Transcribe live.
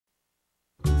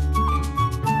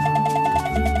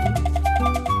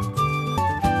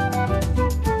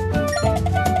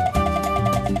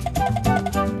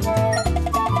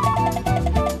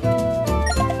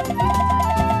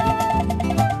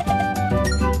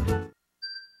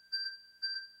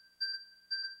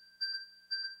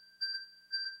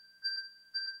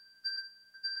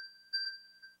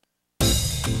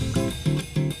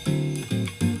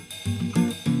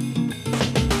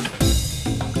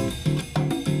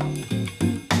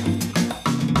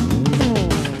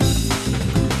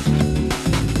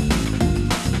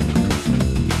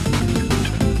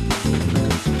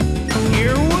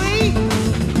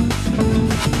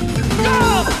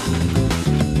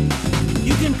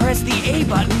press the A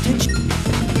button to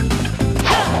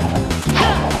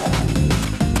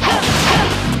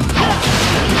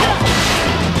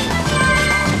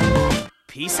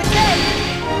piece of cake!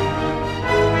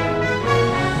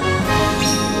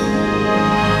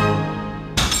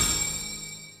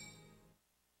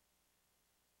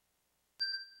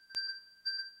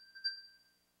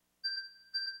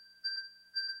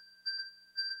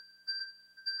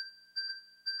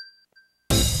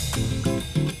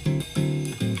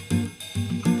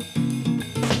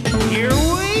 Here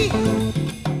we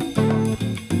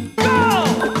go!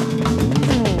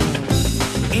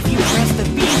 If you press the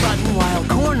B button while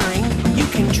cornering, you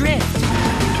can drift.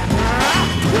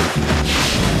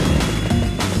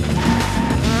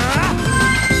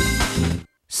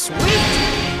 Sweet!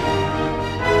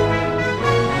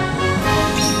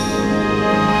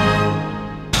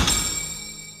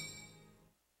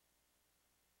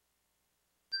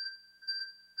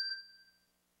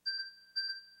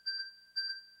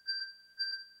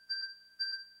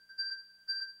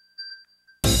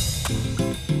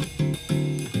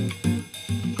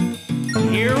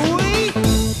 Here we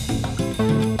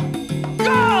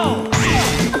go!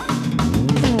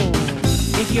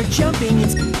 If you're jumping,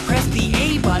 press the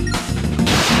A button.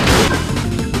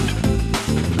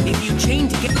 If you chain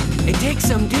together, it takes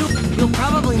some do. You'll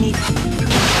probably need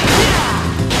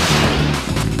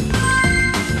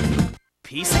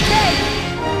piece of cake.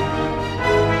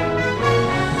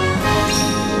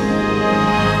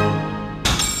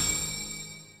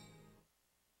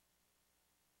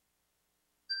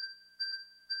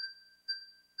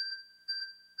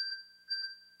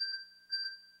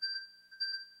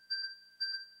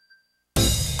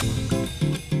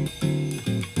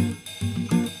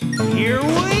 Here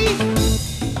we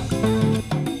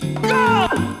go!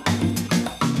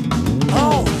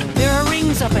 Oh, there are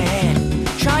rings up ahead.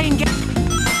 Try and get...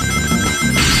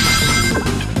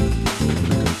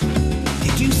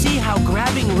 Did you see how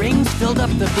grabbing rings filled up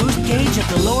the boost gauge at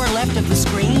the lower left of the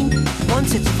screen?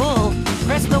 Once it's full,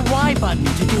 press the Y button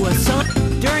to do a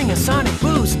During a sonic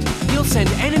boost, you'll send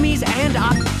enemies and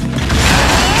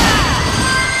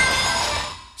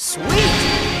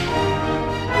Sweet!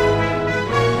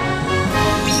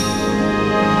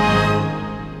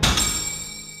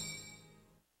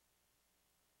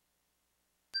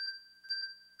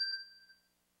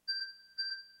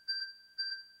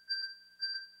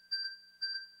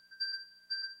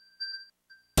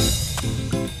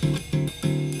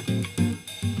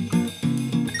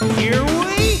 Here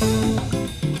we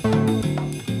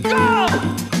go!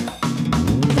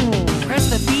 Press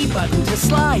the B button to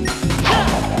slide.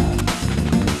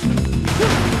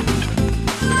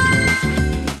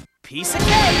 Piece of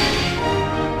cake!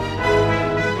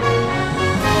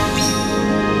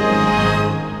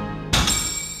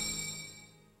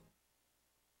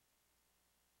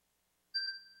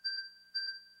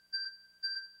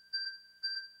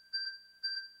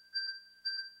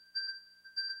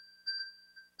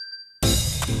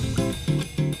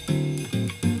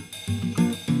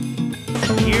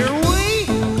 Here we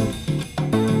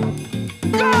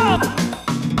go!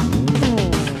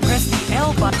 Press the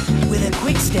L button with a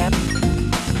quick step.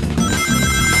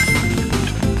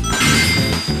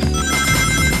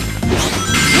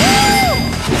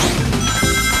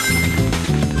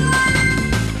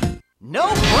 No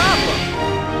problem!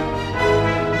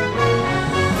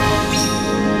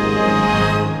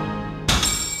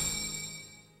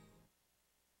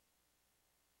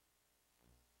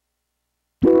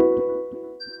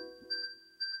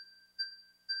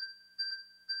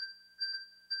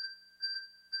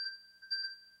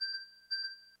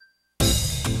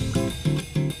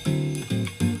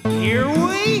 Here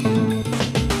we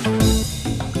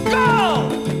go!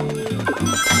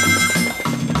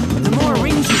 The more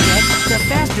rings you get, the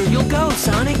faster you'll go,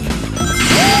 Sonic.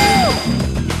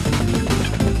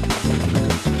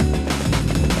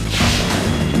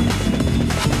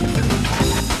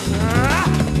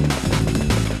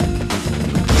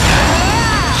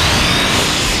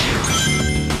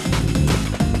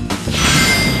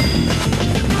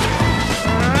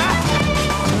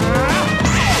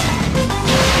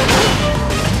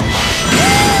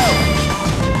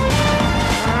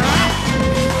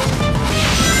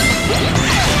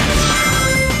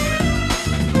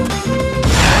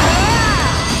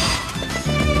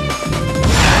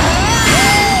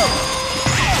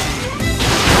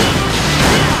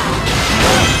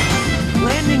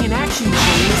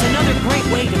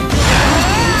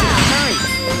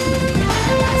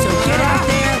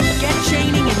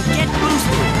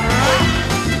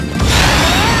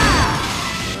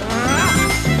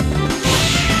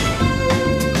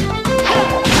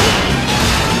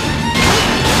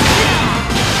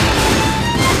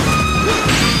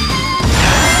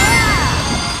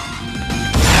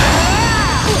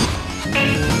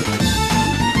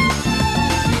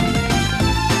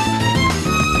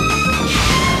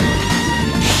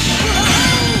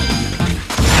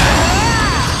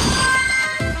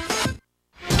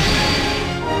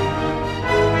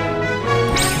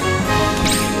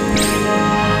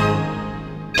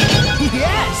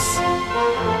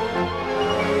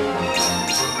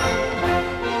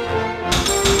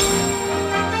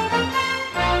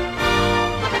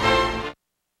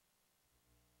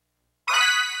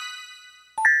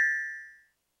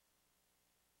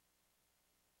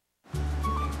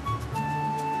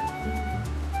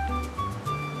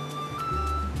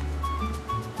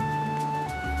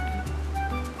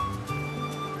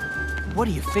 what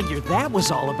do you figure that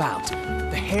was all about?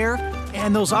 The hair,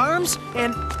 and those arms,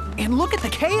 and look at the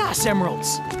Chaos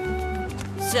Emeralds!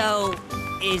 So,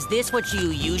 is this what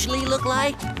you usually look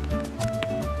like?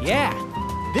 Yeah,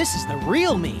 this is the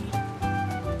real me.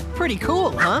 Pretty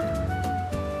cool, huh?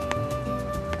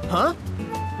 Huh?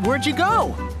 Where'd you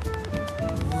go?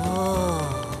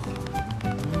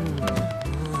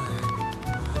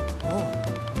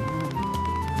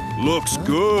 Looks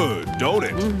good, don't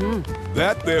it?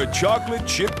 That there chocolate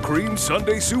chip cream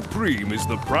sundae supreme is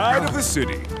the pride of the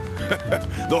city.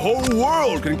 The whole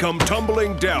world can come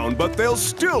tumbling down, but they'll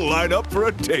still line up for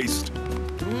a taste.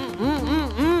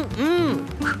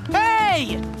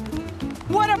 Hey!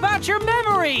 What about your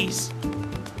memories?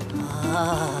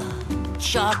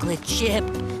 Chocolate chip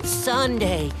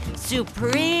sundae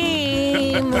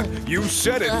supreme. You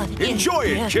said it. Enjoy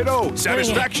yeah. it, kiddo.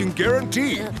 Satisfaction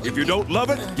guaranteed. If you don't love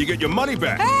it, you get your money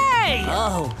back. Hey!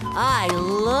 Oh, I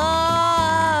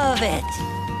love it.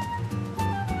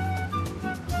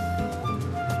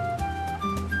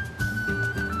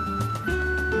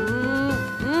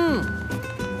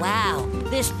 Wow,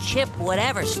 this chip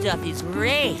whatever stuff is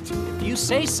great. If you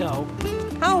say so.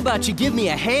 How about you give me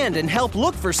a hand and help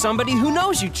look for somebody who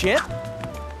knows you, Chip?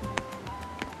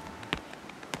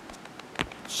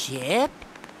 Chip?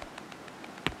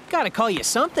 Gotta call you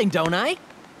something, don't I?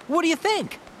 What do you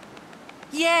think?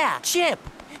 Yeah, Chip.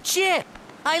 Chip.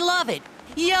 I love it.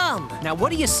 Yum. Now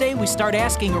what do you say we start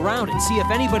asking around and see if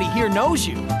anybody here knows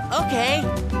you? Okay.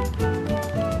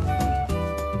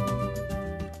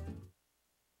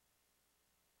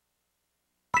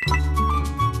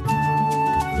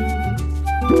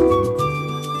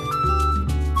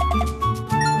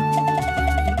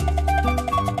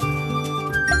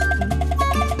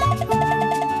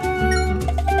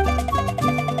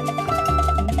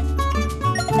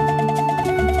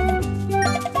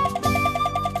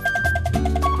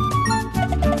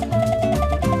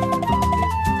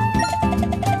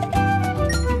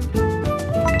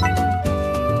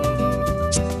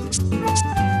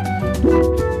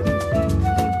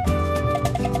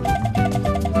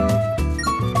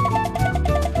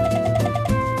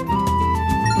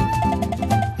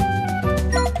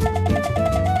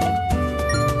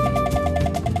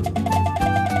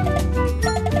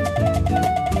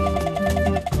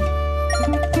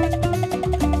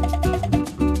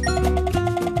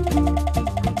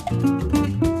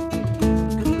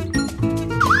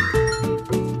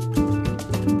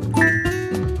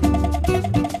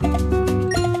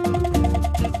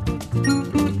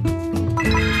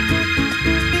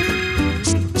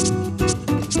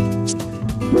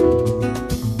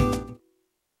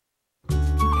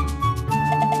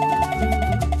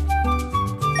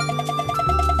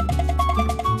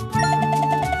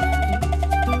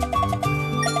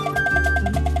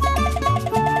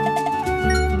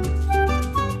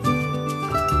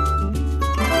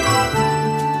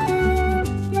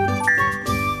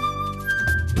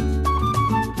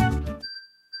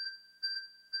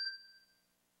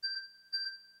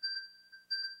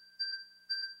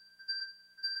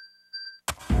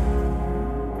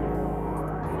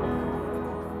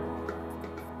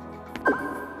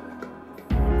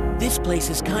 This place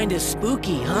is kinda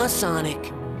spooky, huh,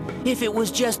 Sonic? If it was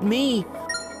just me...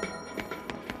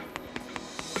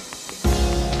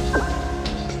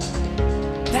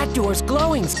 That door's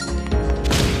glowing.